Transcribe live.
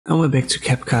Now we're back to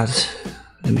CapCut.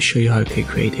 Let me show you how you can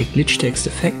create a glitch text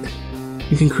effect.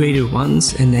 You can create it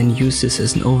once and then use this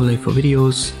as an overlay for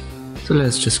videos. So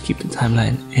let's just keep the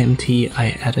timeline empty.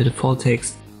 I added a default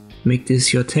text. Make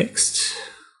this your text.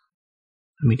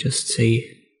 Let me just say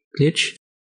glitch.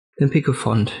 Then pick a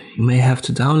font. You may have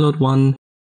to download one.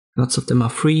 Lots of them are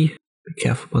free. Be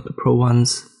careful about the pro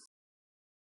ones.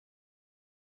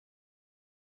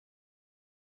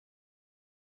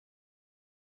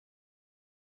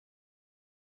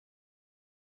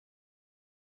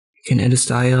 You can add a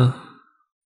style,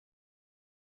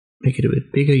 make it a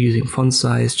bit bigger using font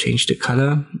size, change the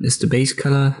color. This is the base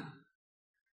color.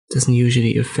 Doesn't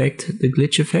usually affect the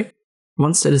glitch effect.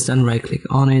 Once that is done, right click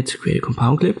on it, create a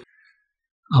compound clip.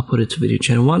 I'll put it to video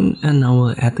channel 1 and now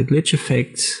we'll add the glitch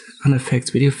effect. On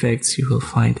effects, video effects, you will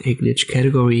find a glitch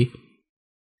category.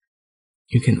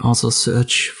 You can also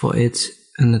search for it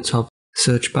in the top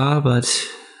search bar, but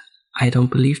I don't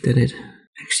believe that it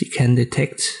actually can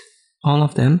detect all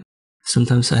of them.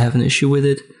 Sometimes I have an issue with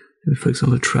it. Let me, for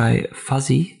example, try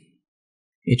fuzzy.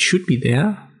 It should be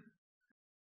there.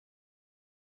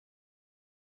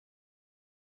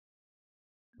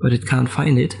 But it can't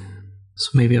find it.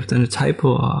 So maybe I've done a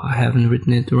typo or I haven't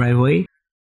written it the right way.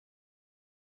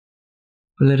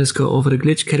 But let us go over the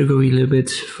glitch category a little bit.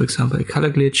 For example, a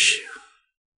color glitch,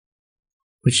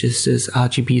 which is this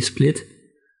RGB split.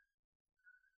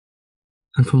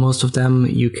 And for most of them,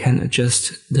 you can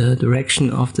adjust the direction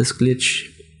of this glitch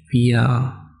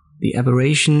via the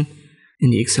aberration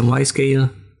in the X and Y scale.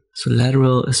 So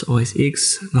lateral is always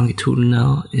X,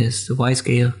 longitudinal is the Y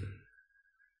scale.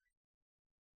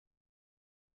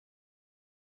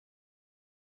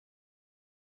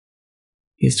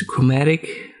 Here's the chromatic.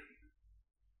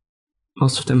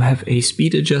 Most of them have a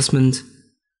speed adjustment,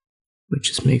 which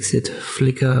just makes it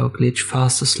flicker or glitch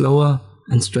faster, slower,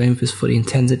 and strength is for the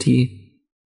intensity.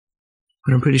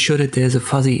 But I'm pretty sure that there's a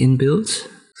fuzzy inbuilt,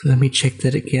 so let me check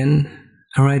that again.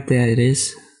 Alright, there it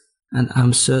is. And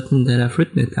I'm certain that I've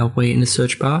written it that way in the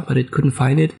search bar, but it couldn't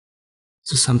find it.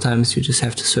 So sometimes you just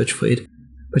have to search for it.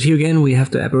 But here again we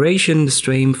have the aberration, the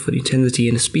strength for the intensity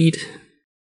and the speed.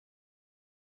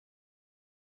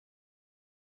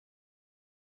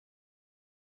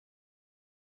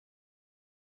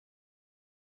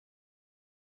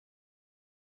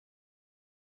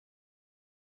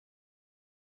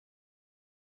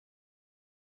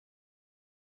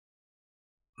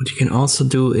 What you can also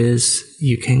do is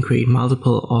you can create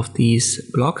multiple of these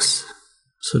blocks.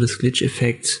 So this glitch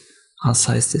effect, I'll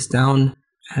size this down,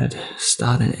 add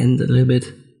start and end a little bit.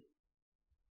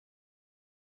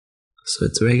 So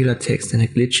it's regular text, then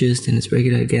it glitches, then it's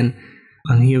regular again.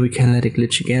 On here we can let it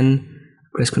glitch again.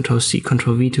 Press Ctrl C,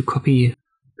 Ctrl V to copy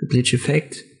the glitch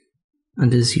effect.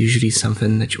 And this is usually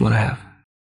something that you want to have.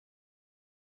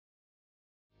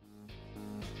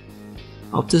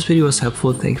 Hope this video was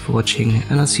helpful, thank you for watching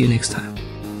and I'll see you next time.